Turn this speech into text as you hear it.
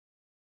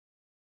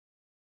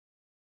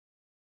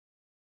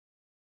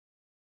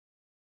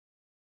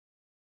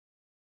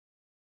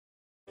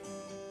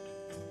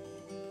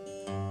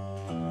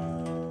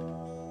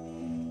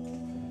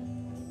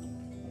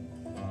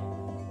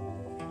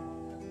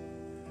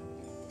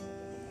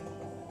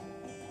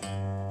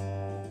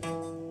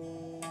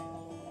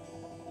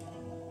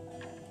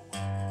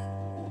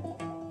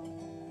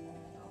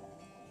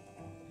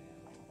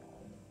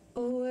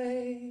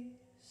Always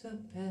up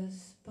past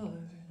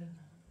Sparta,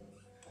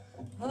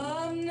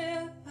 up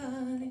near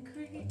Piney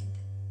Creek,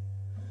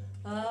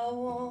 I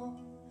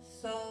once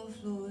saw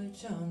Floyd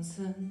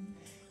Johnson.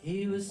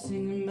 He was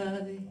singing by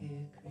the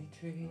hickory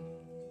tree,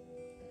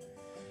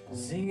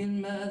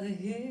 singing by the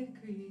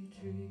hickory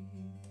tree.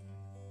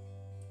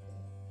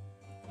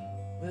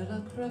 Well, I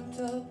crept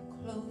up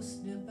close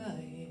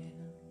nearby him,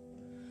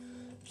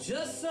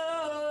 just so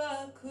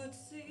I could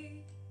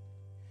see.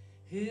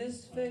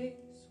 His face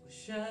was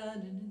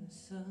shining in the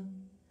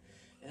sun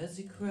as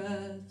he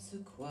cried so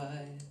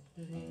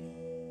quietly,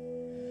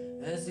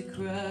 as he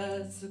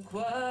cried so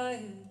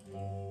quietly.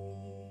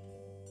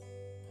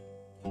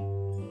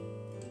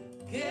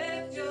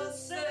 Get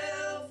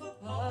yourself a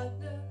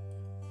partner,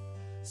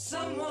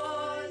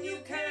 someone you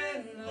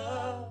can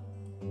love,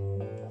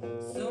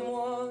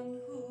 someone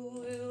who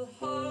will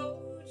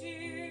hold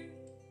you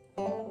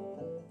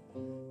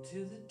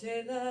till the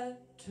daylight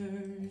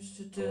turns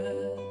to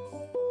dust.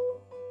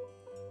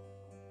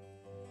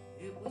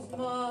 It was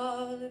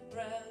Molly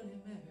Brown he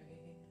married.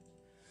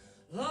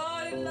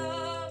 Lord, he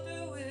loved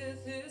her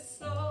with his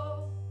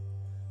soul,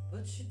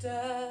 but she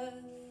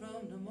died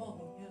from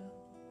pneumonia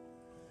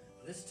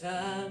this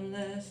time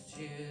last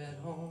year at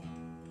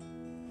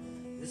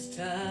home, this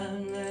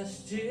time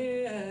last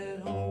year at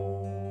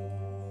home.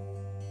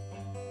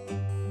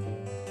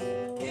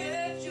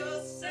 Get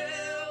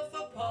yourself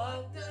a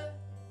partner,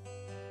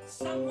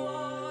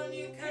 someone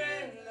you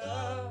can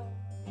love,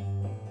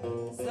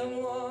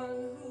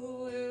 someone who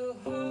will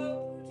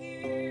hold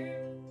you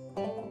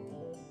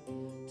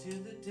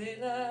till the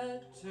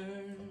daylight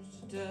turns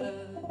to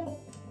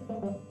dust.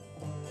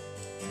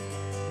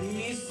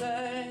 He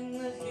sang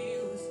that he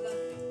was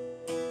lucky,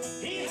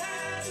 he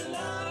had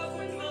love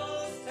when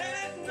most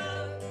had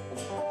none.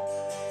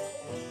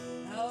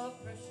 How a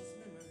precious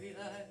memory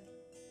like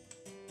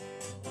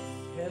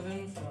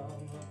heaven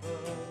from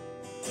above,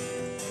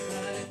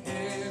 like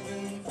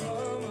heaven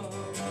from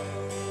above.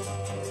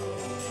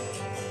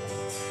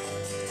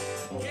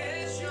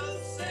 Get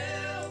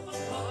yourself a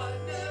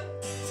partner,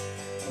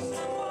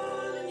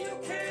 someone you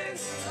can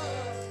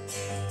love,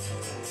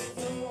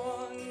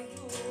 someone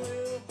who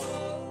will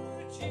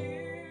hold you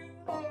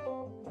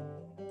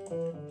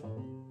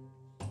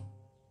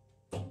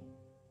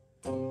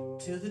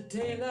till the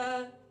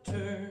daylight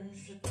turns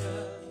to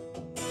dust.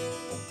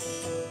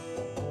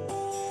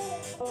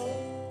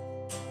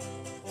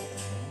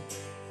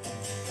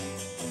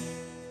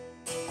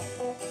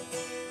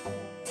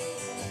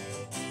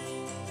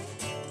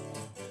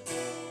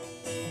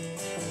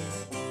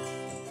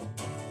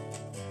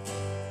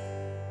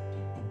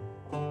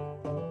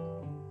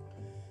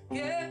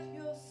 Get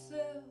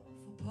yourself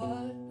a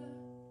partner,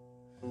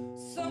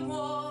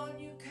 someone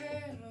you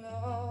can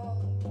love,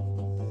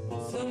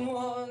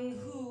 someone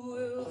who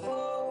will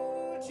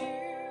hold you.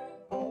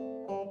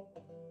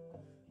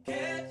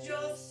 Get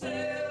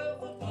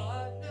yourself a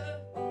partner,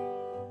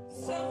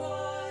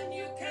 someone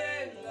you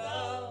can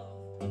love.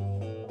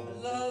 The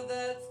love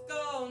that's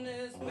gone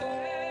is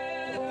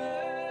better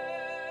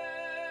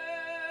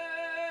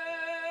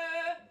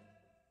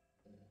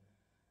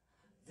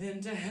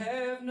than to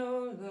have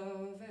no love.